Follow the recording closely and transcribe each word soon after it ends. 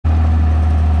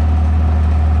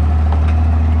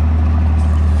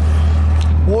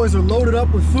boys are loaded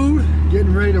up with food,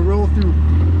 getting ready to roll through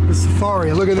the safari.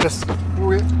 And look at this.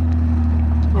 We're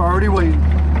already waiting.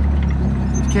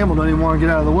 The camel don't even want to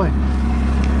get out of the way.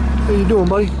 How you doing,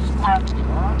 buddy?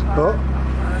 Oh.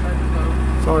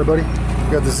 Sorry, buddy.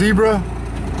 We got the zebra.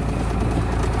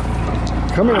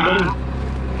 Come here, buddy.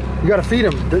 You gotta feed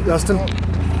him, Dustin. Yeah,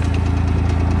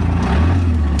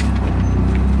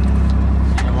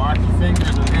 watch your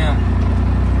fingers with him.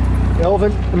 The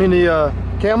elephant, I mean the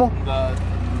camel? The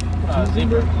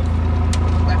zebra.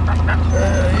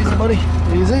 Easy, buddy.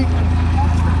 Easy.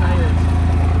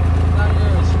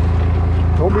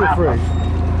 Don't be afraid.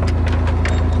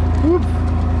 Whoop.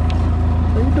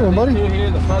 How you doing, buddy? These two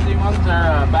here, the fuzzy ones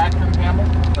are Bactrian camel.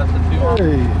 That's the two on.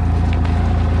 Hey.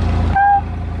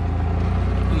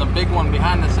 And the big one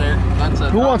behind us there, that's a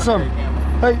Who wants some? camel.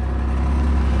 Hey.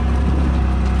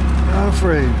 Not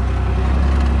afraid.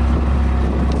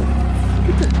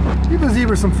 Give the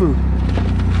zebra some food.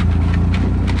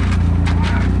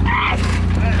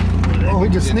 Oh, he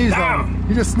just sneezed on you.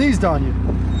 He just sneezed on you.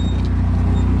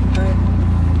 Here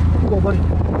you go, buddy.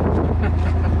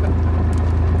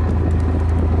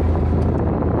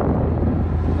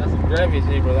 That's a gravy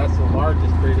zebra. That's the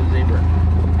largest breed of zebra.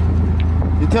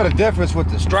 You tell the difference with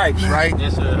the stripes, right?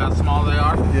 Yes, sir. How small they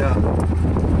are. Yeah.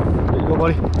 There you go,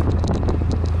 buddy.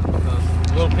 Those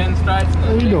little pinstripes.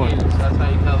 How you doing? That's how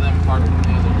you tell them apart from the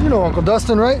others. You know Uncle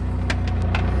Dustin, right?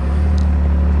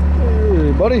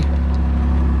 Hey, buddy.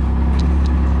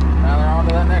 Now they're on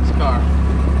to that next car.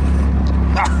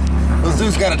 Those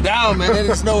dudes got it down, man. They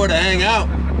just know where to hang out.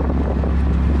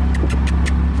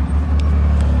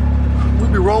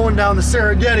 We'll be rolling down the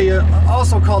Serengeti,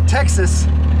 also called Texas.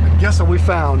 And guess what we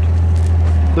found?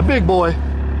 The big boy.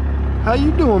 How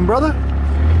you doing, brother?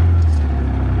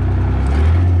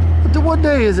 What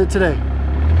day is it today?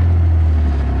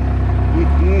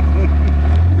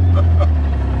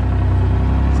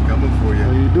 It's coming for you.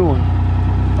 How you doing?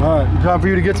 All right, time for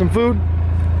you to get some food.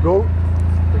 Go.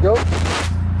 There you go.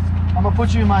 I'm gonna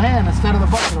put you in my hand instead of the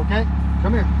bucket, okay?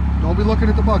 Come here. Don't be looking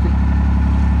at the bucket.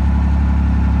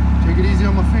 Take it easy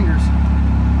on my fingers.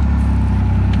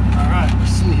 All right,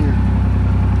 let's see here.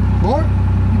 Lord,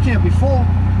 you can't be full.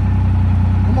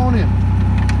 Come on in.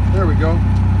 There we go.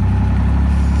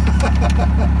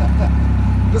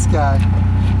 This guy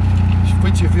should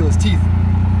wait till you feel his teeth.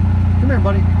 Come here,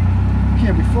 buddy. You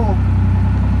can't be full.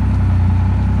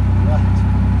 Right.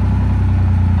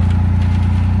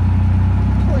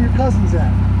 Where are your cousins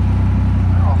at?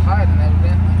 They're all hiding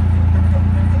evidently.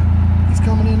 He's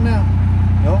coming in now.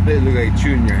 Nope. They look like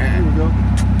chewing your Here hand. we go.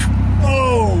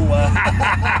 Oh!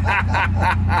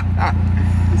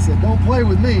 He said, don't play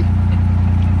with me.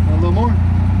 Want a little more?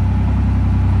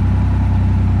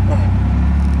 All right.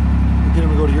 We'll get him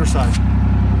to go to your side.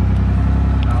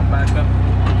 I'll back up.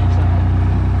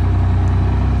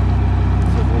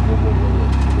 Whoa.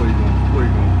 What are you doing? Where are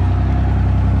you going?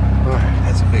 All right.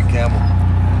 That's a big camel.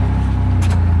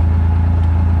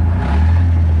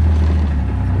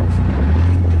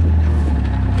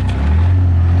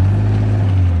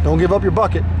 Don't give up your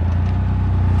bucket.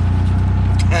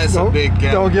 That's a big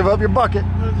camel. Don't give up your bucket.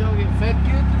 Did y'all get fed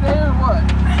good today or what?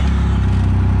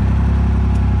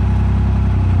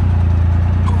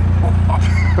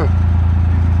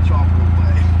 Chomp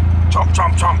away. Chomp,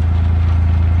 chomp, chomp.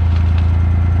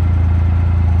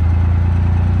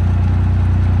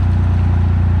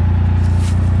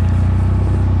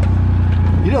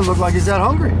 He doesn't look like he's that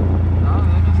hungry. No,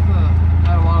 they just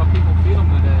had a lot of people feed them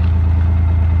today.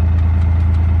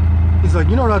 He's like,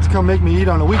 you don't have to come make me eat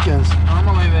on the weekends.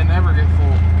 Normally they never get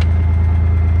full.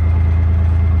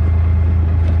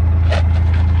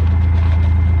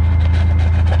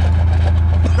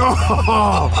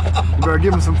 Oh, you better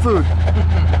give him some food.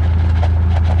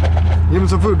 Give him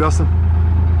some food, Dustin.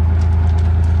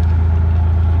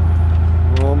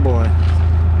 Oh boy.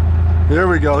 There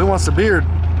we go. He wants the beard.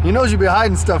 He knows you be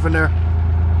hiding stuff in there.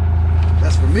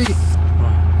 That's for me.